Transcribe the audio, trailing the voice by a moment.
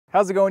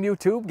How's it going,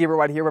 YouTube? Gabriel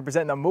right here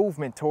representing the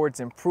movement towards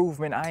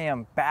improvement. I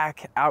am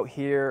back out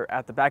here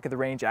at the back of the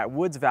range at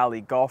Woods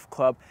Valley Golf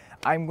Club.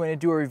 I'm going to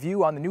do a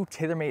review on the new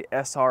TaylorMade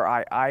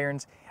RSi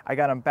irons. I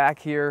got them back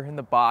here in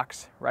the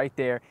box right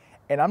there,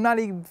 and I'm not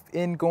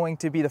even going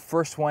to be the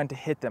first one to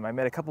hit them. I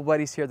met a couple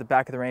buddies here at the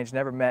back of the range,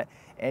 never met,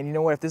 and you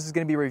know what? If this is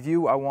going to be a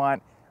review, I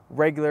want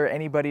regular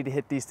anybody to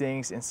hit these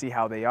things and see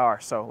how they are.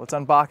 So let's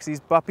unbox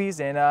these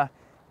puppies and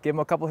give them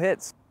a couple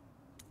hits.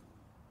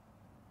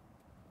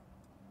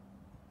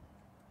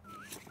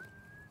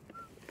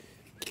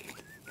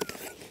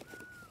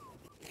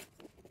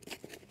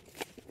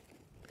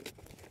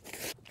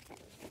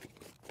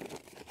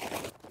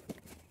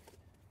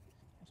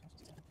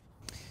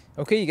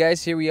 Okay, you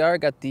guys, here we are.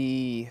 Got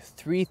the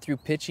 3-through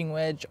pitching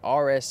wedge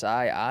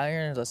RSi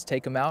irons. Let's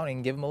take them out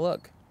and give them a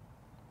look.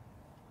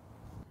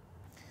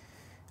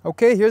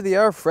 Okay, here they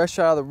are, fresh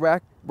out of the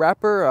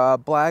wrapper,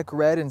 black,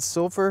 red, and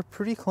silver.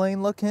 Pretty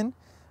clean looking.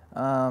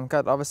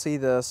 Got obviously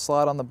the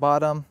slot on the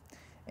bottom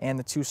and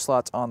the 2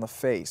 slots on the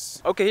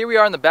face. Okay, here we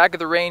are in the back of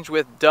the range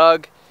with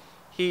Doug.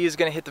 He's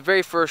going to hit the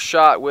very first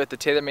shot with the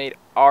TaylorMade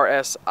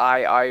RSi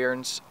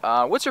irons.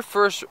 What's your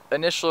first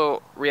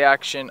initial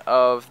reaction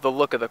of the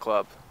look of the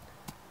club?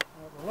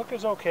 The look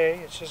is okay.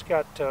 It's just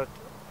got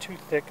too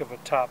thick of a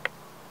top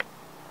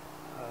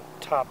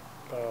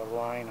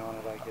line on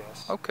it, I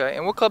guess. Okay,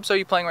 and what clubs are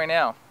you playing right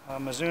now?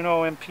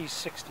 Mizuno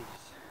MP60s.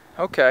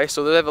 Okay,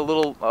 so they have a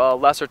little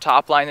lesser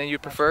top line than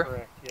you'd prefer? That's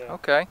correct, yeah.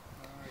 Okay.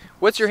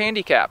 What's your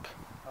handicap?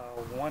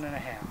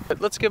 1.5.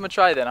 Let's give them a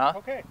try then, huh?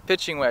 Okay.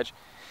 Pitching wedge.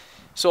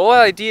 So all the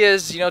idea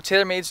is,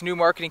 TaylorMade's new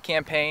marketing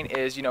campaign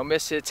is,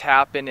 mishits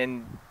happen,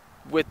 and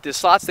with the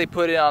slots they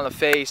put in on the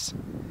face,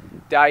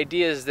 the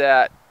idea is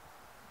that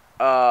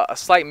a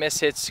slight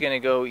mishit's going to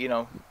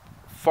go,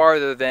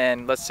 farther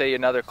than, let's say,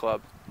 another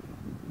club.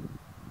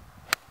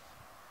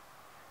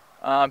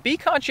 Be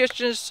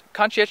conscientious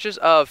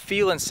of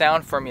feel and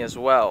sound for me as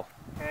well.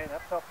 Okay,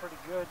 that felt pretty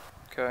good.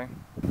 Okay.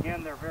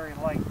 Again, they're very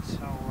light,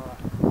 so...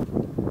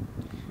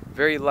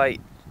 Very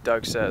light,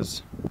 Doug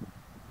says.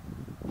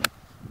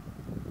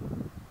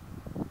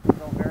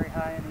 Go very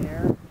high in the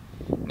air.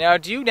 Now,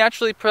 do you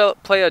naturally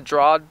play a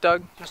draw,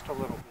 Doug? Just a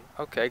little bit.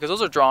 Okay, because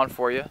those are drawn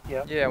for you.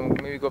 Yeah. Yeah,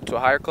 maybe go up to a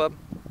higher club?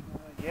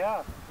 Yeah.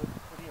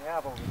 What do you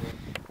have over there?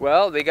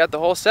 Well, they got the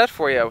whole set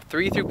for you.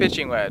 3-through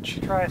pitching wedge.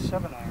 Try a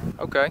 7-iron.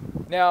 Okay.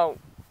 Now,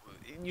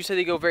 you said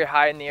they go very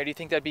high in the air. Do you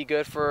think that'd be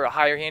good for a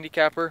higher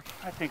handicapper?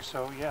 I think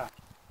so, yeah.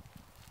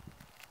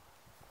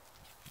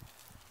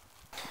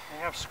 They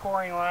have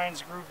scoring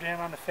lines grooved in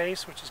on the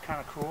face, which is kind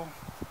of cool.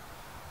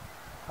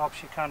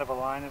 Helps you kind of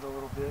align it a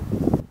little bit.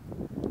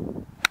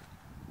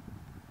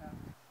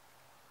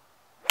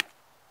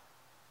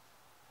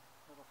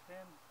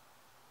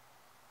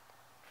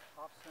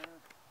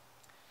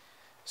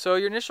 So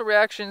your initial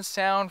reactions,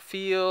 sound,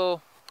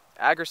 feel,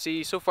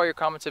 accuracy, so far your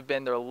comments have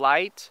been they're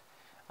light,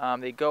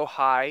 they go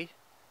high.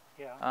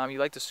 Yeah. You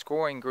like the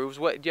scoring grooves.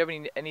 Do you have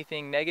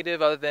anything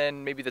negative other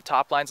than maybe the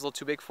top line's a little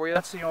too big for you?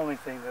 That's the only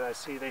thing that I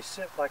see. They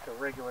sit like a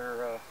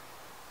regular, a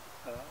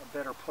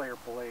better player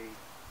blade.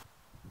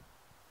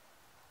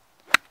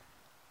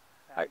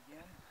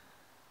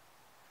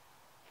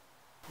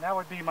 That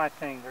would be my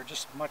thing. They're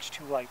just much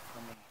too light for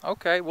me.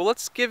 Okay, well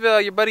let's give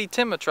your buddy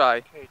Tim a try.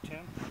 Okay, Tim.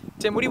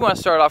 Tim, what do you want to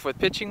start off with,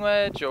 pitching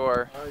wedge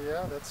or?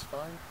 Yeah, that's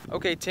fine.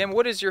 Okay, Tim,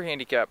 what is your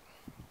handicap?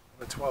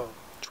 A 12.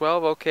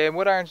 12, okay. And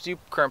what irons do you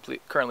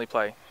currently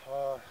play?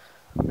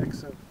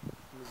 Mix of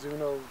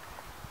Mizuno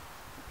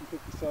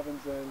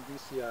 57s and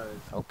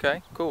DCIs.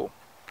 Okay, cool.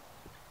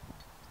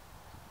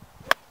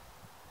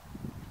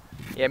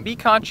 Yeah, and be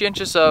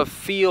conscientious of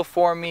feel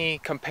for me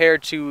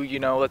compared to,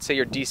 let's say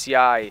your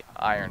DCI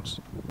irons.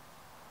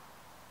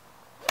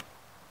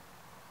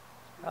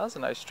 That was a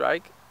nice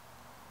strike.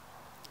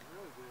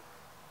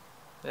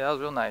 Yeah, that was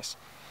real nice.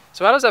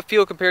 So how does that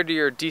feel compared to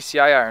your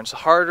DCI irons?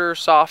 Harder,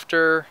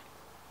 softer?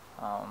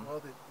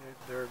 Well,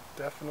 they're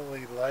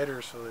definitely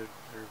lighter, so they're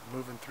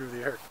moving through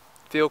the air.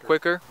 Feel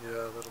quicker? Yeah,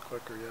 a little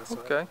quicker, yes.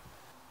 Okay.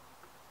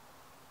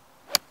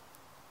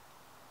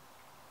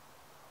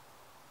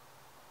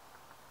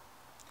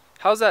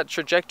 How's that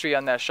trajectory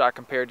on that shot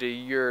compared to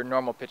your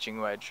normal pitching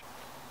wedge?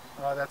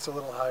 That's a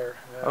little higher.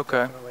 Yeah,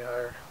 okay. Definitely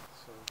higher.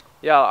 So.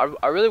 Yeah,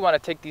 I really want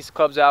to take these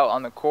clubs out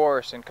on the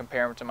course and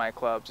compare them to my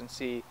clubs and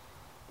see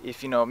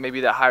if,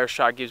 maybe that higher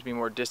shot gives me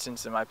more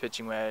distance than my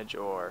pitching wedge,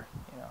 or,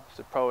 it's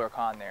a pro or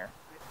con there.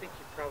 I think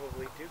you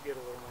probably do get a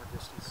little more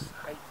distance.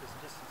 Height is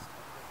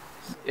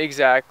distance.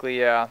 Exactly,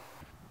 yeah.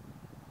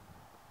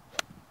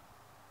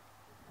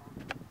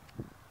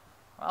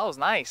 Well, that was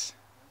nice.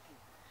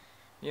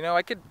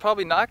 I could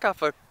probably knock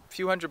off a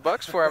few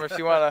 $100 for him if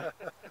you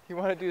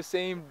wanna do the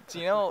same.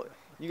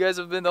 You guys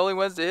have been the only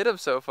ones to hit him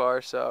so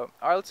far. So,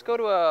 all right, let's go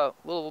to a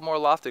little more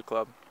lofted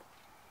club.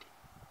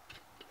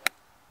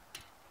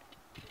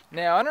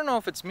 Now, I don't know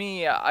if it's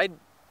me. It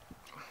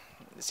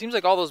seems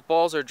like all those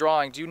balls are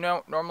drawing. Do you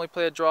normally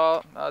play a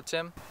draw,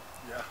 Tim?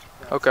 Yeah.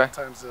 Okay.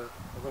 Sometimes a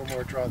little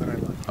more draw than I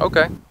like.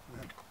 Okay.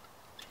 Yeah.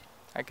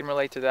 I can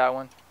relate to that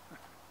one.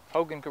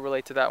 Hogan could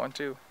relate to that one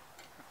too.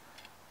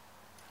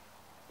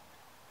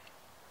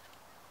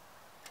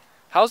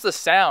 How's the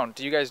sound?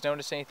 Do you guys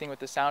notice anything with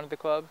the sound of the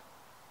club?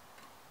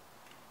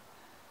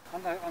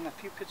 On the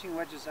few pitching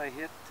wedges I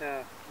hit,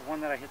 the one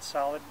that I hit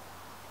solid,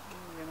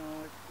 you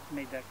know, it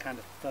made that kind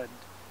of thud.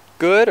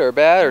 Good or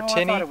bad or No,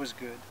 tinny? I thought it was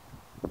good.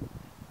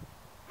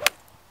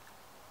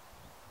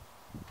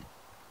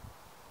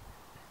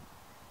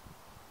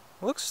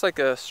 Looks like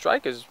a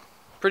strike is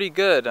pretty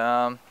good.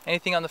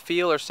 Anything on the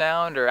feel or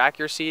sound or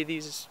accuracy of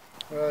these?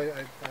 Well,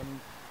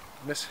 I'm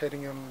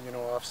mishitting them, you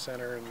know, off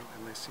center, and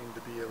they seem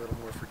to be a little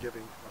more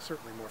forgiving. Well,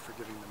 certainly more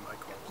forgiving than my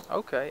clubs.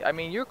 Okay, I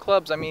mean your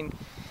clubs. I mean,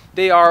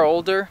 they are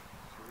older.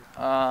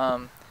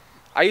 I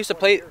used to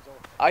play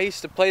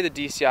the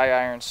DCI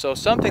irons, so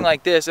something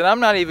like this, and I'm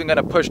not even going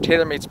to push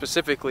TaylorMade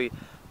specifically,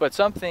 but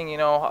something, you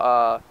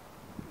know,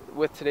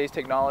 with today's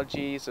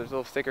technologies, there's a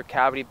little thicker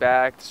cavity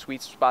back, the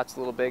sweet spot's a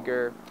little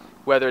bigger.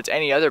 Whether it's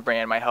any other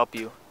brand might help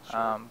you,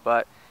 Sure.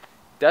 but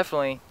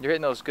definitely you're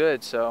hitting those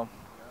good. So,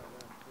 Yeah,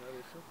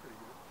 they feel pretty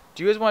good.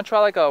 do you guys want to try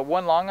like a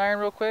one long iron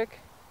real quick?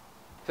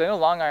 Because I know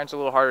long iron's a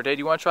little harder today.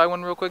 Do you want to try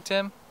one real quick,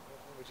 Tim?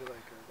 Would you like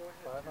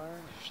a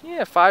 5-iron?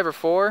 Yeah, 5 or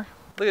 4.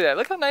 Look at that.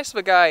 Look how nice of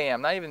a guy I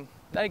am. Not even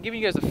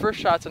giving you guys the first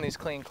shots on these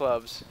clean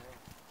clubs.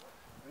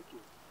 Thank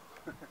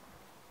you.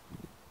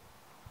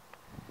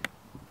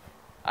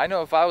 I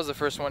know if I was the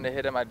first one to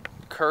hit him, I'd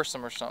curse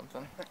him or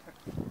something.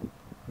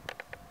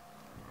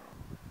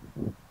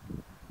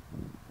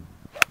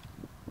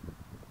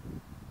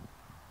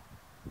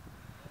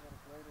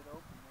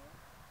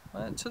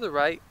 To the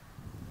right.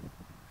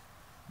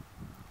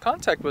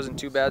 Contact wasn't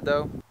too bad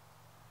though.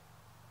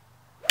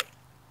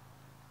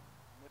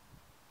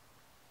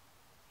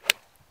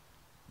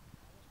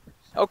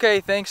 Okay,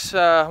 thanks.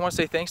 I want to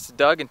say thanks to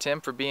Doug and Tim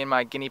for being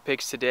my guinea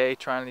pigs today,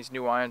 trying these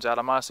new irons out.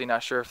 I'm honestly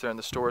not sure if they're in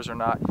the stores or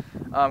not.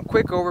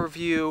 Quick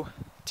overview.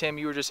 Tim,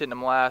 you were just hitting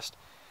them last.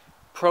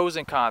 Pros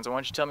and cons. I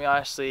want you to tell me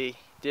honestly,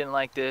 didn't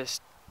like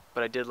this,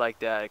 but I did like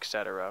that,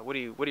 etc. What are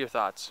your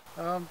thoughts?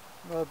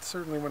 Well,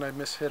 certainly when I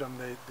mishit them,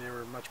 they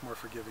were much more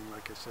forgiving,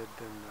 like I said,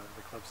 than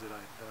the clubs that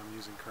I'm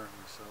using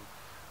currently. So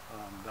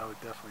that would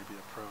definitely be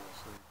a pro.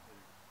 So,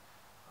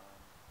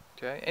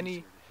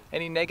 Okay.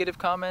 Any negative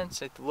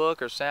comments at the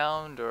look or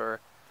sound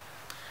or?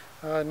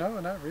 No,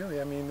 not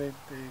really. I mean, they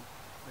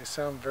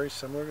sound very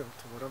similar to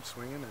what I'm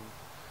swinging,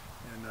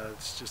 and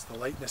it's just the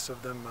lightness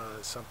of them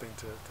is something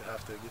to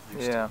have to get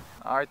used to. Yeah.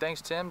 All right.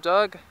 Thanks, Tim.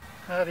 Doug.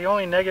 The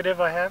only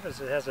negative I have is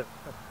it has a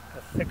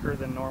thicker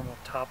than normal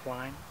top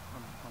line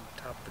on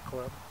the top of the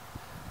club.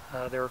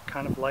 They're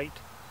kind of light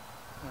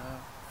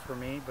for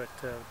me, but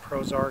the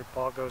pros are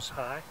ball goes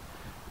high.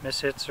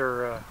 Mishits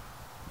are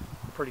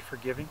pretty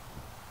forgiving.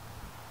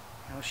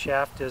 You know,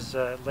 shaft is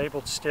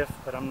labeled stiff,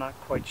 but I'm not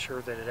quite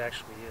sure that it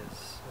actually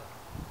is.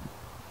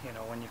 You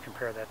know, when you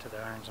compare that to the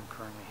irons I'm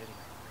currently hitting.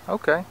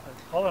 Okay. But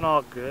all in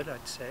all, good,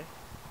 I'd say.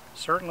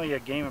 Certainly a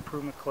game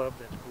improvement club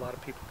that a lot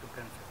of people could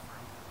benefit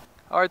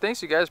from. All right.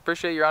 Thanks, you guys.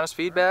 Appreciate your honest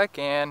feedback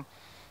and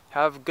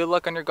have good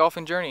luck on your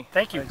golfing journey.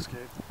 Thank you. Thanks, Gabe.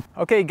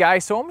 Okay,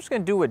 guys. So I'm just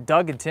gonna do what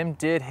Doug and Tim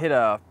did. Hit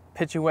a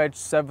pitching wedge,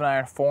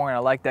 7-iron, 4-iron. I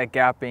like that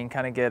gapping.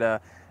 Kind of get a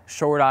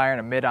short iron,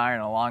 a mid iron,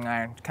 a long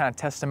iron. Kind of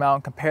test them out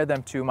and compare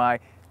them to my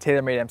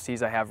TaylorMade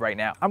MCs I have right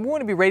now. I'm going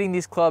to be rating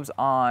these clubs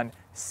on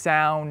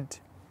sound,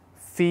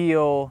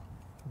 feel,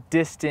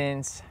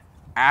 distance,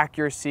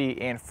 accuracy,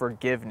 and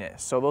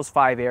forgiveness. So those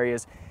 5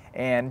 areas,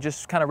 and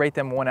just kind of rate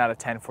them 1 out of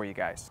 10 for you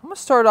guys. I'm gonna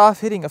start off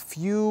hitting a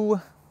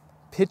few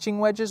pitching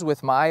wedges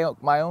with my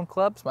own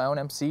clubs, my own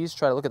MCs.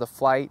 Try to look at the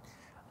flight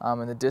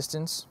and the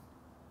distance.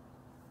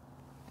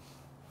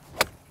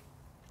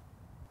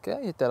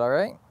 Okay, hit that all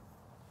right.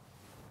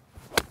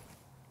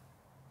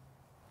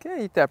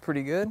 Okay, hit that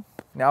pretty good.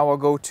 Now I'll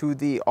go to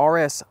the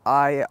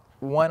RSi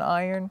 1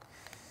 iron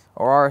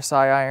or RSi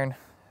iron,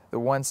 the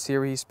 1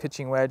 series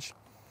pitching wedge.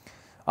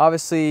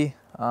 Obviously,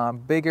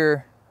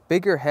 bigger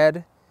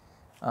head.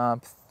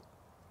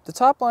 The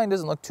top line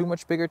doesn't look too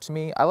much bigger to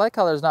me. I like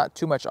how there's not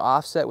too much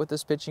offset with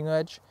this pitching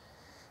wedge,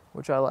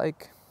 which I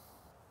like.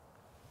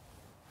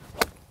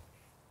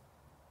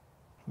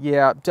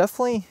 Yeah,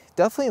 definitely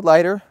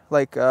lighter.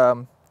 Like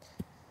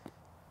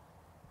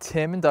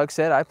Tim and Doug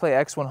said, I play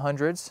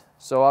X100s,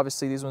 so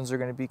obviously these ones are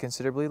going to be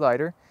considerably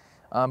lighter.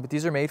 But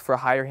these are made for a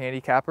higher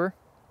handicapper.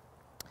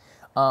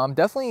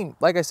 Definitely,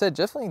 like I said,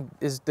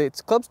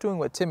 it's club's doing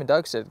what Tim and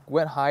Doug said.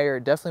 Went higher,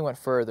 definitely went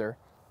further.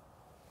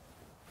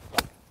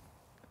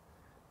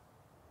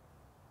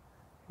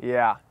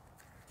 Yeah,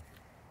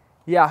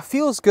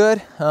 feels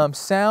good.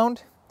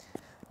 Sound,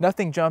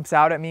 nothing jumps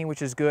out at me,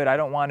 which is good. I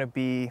don't want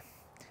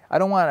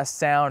a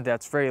sound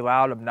that's very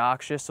loud,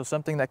 obnoxious. So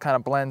something that kind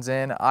of blends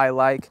in, I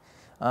like.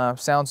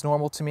 Sounds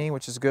normal to me,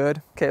 which is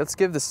good. Okay, let's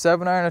give the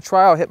 7-iron a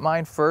try. I'll hit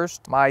mine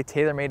first, my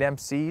TaylorMade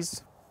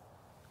MCs.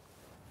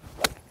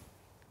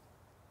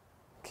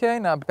 Okay,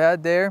 not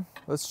bad there.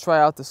 Let's try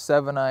out the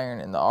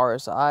 7-iron and the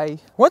RSi.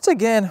 Once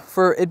again,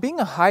 for it being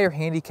a higher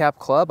handicap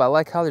club, I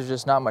like how there's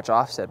just not much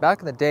offset. Back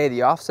in the day,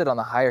 the offset on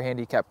the higher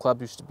handicap club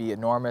used to be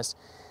enormous.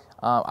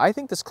 I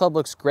think this club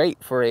looks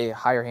great for a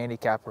higher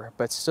handicapper,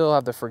 but still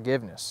have the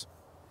forgiveness.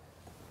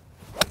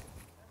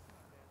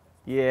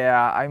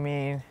 Yeah, I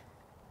mean,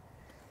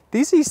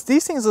 These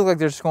things look like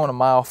they're just going a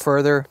mile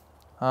further.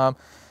 I'm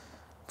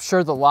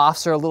sure the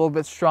lofts are a little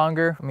bit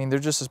stronger. I mean, they're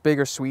just a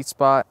bigger sweet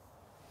spot.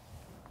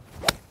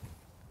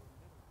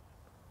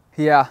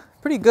 Yeah,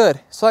 pretty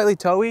good. Slightly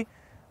toey.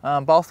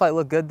 Ball flight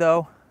looked good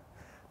though.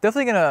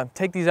 Definitely gonna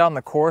take these out on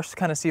the course,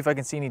 kind of see if I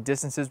can see any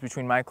distances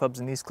between my clubs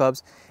and these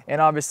clubs.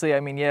 And obviously, I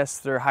mean, yes,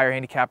 they're higher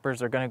handicappers,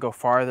 they're gonna go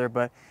farther,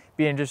 but it'd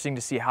be interesting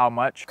to see how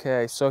much.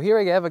 Okay, so here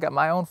I got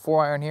my own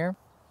 4-iron here.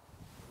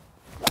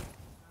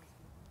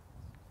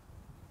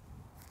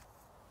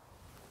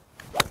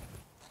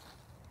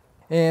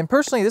 And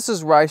personally, this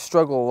is where I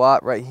struggle a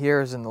lot right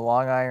here, is in the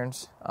long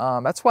irons.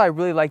 That's why I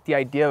really like the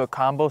idea of a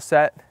combo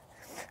set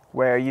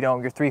where, you know,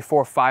 your 3,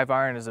 4, 5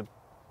 iron is a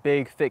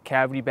big, thick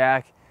cavity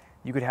back.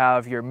 You could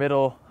have your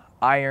middle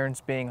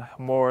irons being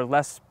more or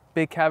less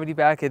big cavity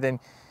back, and then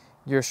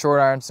your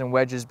short irons and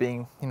wedges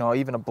being, you know,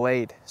 even a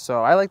blade.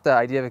 So I like the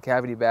idea of a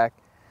cavity back,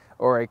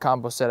 or a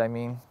combo set, I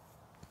mean.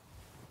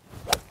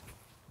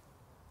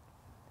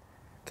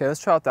 Okay,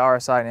 let's try out the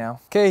RSi now.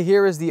 Okay,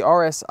 here is the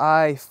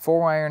RSi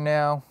 4-iron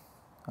now.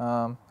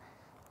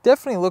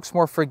 Definitely looks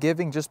more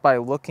forgiving just by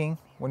looking,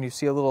 when you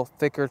see a little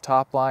thicker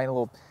top line, a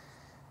little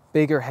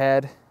bigger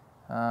head,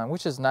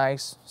 which is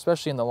nice,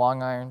 especially in the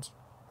long irons.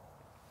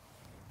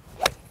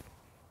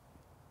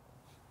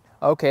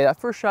 Okay, that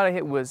first shot I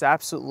hit was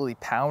absolutely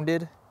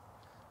pounded.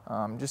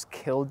 Just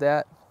killed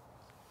that.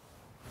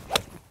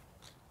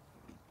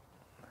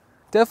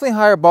 Definitely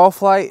higher ball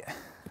flight,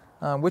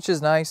 which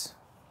is nice.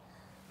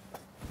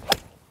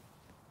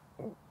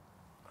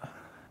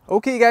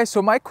 Okay guys,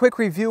 so my quick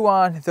review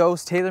on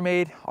those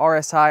TaylorMade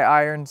RSi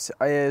irons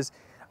is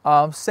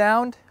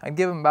sound. I'd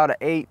give them about an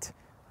 8.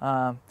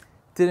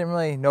 Didn't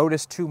really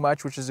notice too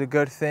much, which is a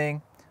good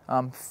thing.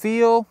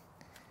 Feel,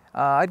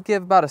 I'd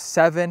give about a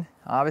 7.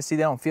 Obviously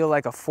they don't feel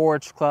like a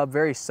forged club,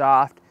 very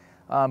soft,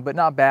 but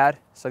not bad.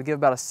 So I'd give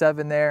about a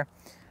 7 there.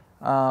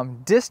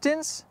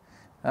 Distance,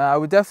 I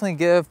would definitely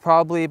give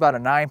probably about a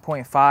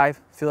 9.5.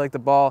 Feel like the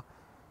ball,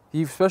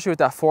 especially with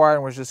that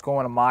 4-iron, was just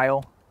going a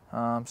mile.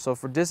 So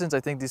for distance,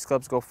 I think these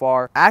clubs go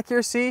far.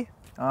 Accuracy,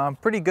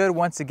 pretty good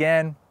once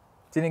again.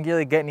 Didn't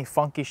really get any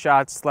funky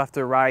shots left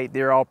or right.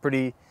 They're all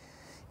pretty,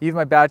 even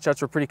my bad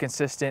shots were pretty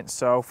consistent.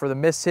 So for the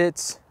miss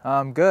hits,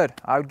 good.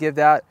 I would give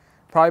that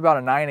probably about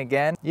a 9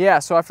 again. Yeah,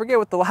 so I forget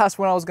what the last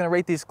one I was gonna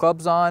rate these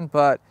clubs on,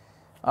 but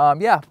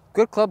yeah,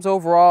 good clubs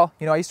overall.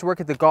 You know, I used to work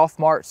at the Golf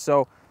Mart,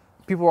 so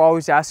people were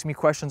always asking me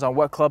questions on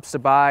what clubs to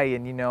buy.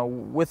 And you know,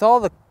 with all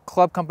the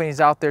club companies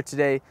out there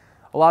today,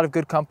 a lot of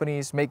good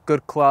companies make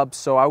good clubs,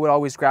 so I would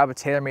always grab a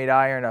TaylorMade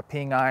iron, a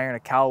Ping iron, a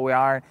Callaway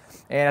iron.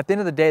 And at the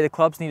end of the day, the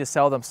clubs need to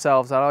sell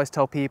themselves. I always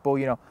tell people,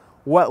 you know,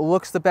 what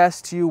looks the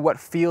best to you, what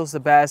feels the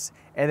best,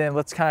 and then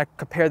let's kind of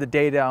compare the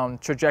data on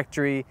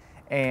trajectory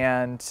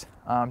and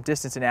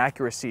distance and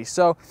accuracy.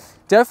 So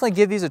definitely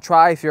give these a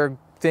try if you're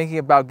thinking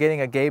about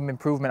getting a game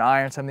improvement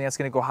iron, something that's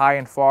going to go high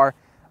and far.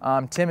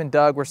 Tim and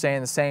Doug were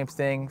saying the same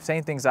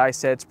things I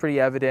said. It's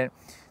pretty evident.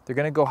 They're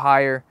going to go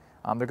higher.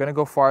 They're going to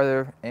go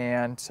farther,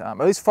 and at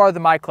least farther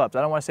than my clubs.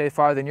 I don't want to say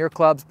farther than your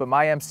clubs, but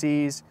my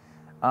MCs,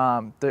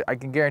 I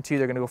can guarantee you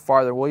they're going to go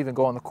farther. We'll even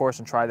go on the course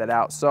and try that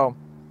out. So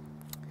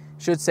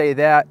should say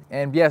that.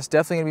 And yes,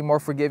 definitely going to be more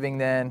forgiving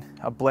than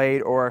a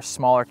blade or a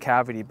smaller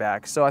cavity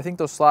back. So I think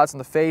those slots in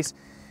the face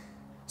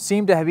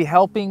seem to be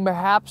helping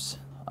perhaps.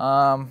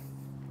 I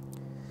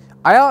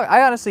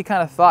honestly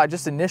kind of thought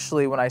just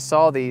initially when I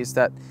saw these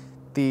that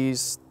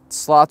these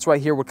slots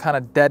right here would kind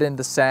of deaden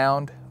the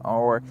sound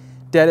or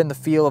deaden the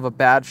feel of a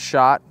bad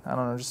shot. I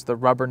don't know, just the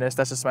rubberness.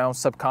 That's just my own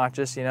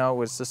subconscious, you know,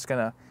 was just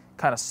gonna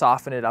kind of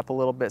soften it up a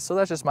little bit. So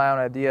that's just my own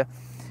idea.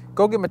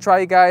 Go give them a try,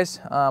 you guys.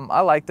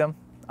 I like them.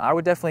 I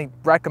would definitely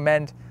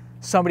recommend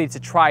somebody to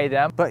try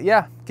them. But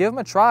yeah, give them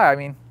a try. I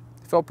mean,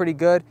 it felt pretty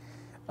good.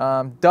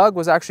 Doug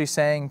was actually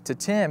saying to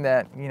Tim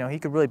that, you know, he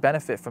could really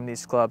benefit from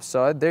these clubs.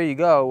 So there you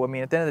go. I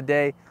mean, at the end of the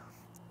day,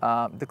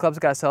 the clubs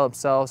got to sell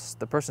themselves.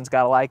 The person's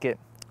got to like it.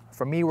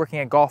 For me, working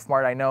at Golf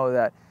Mart, I know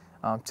that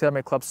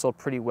TaylorMade clubs sold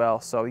pretty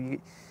well. So you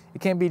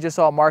can't be just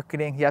all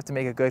marketing. You have to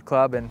make a good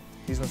club, and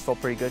these ones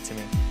felt pretty good to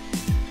me.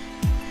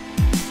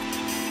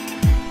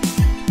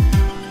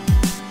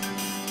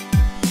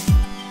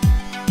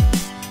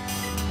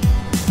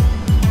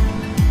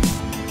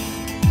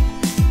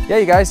 Yeah,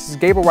 you guys, this is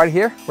Gabriel right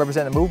here,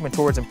 representing the movement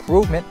towards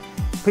improvement.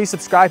 Please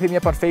subscribe, hit me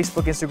up on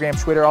Facebook, Instagram,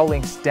 Twitter, all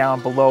links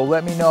down below.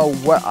 Let me know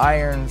what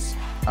irons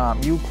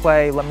you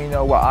play. Let me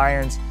know what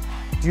irons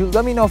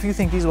let me know if you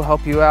think these will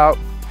help you out.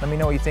 Let me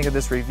know what you think of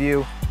this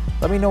review.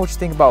 Let me know what you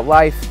think about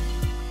life.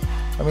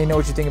 Let me know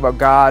what you think about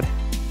God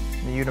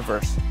and the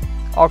universe.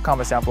 All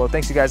comments down below.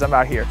 Thanks, you guys. I'm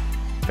out here.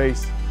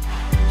 Peace.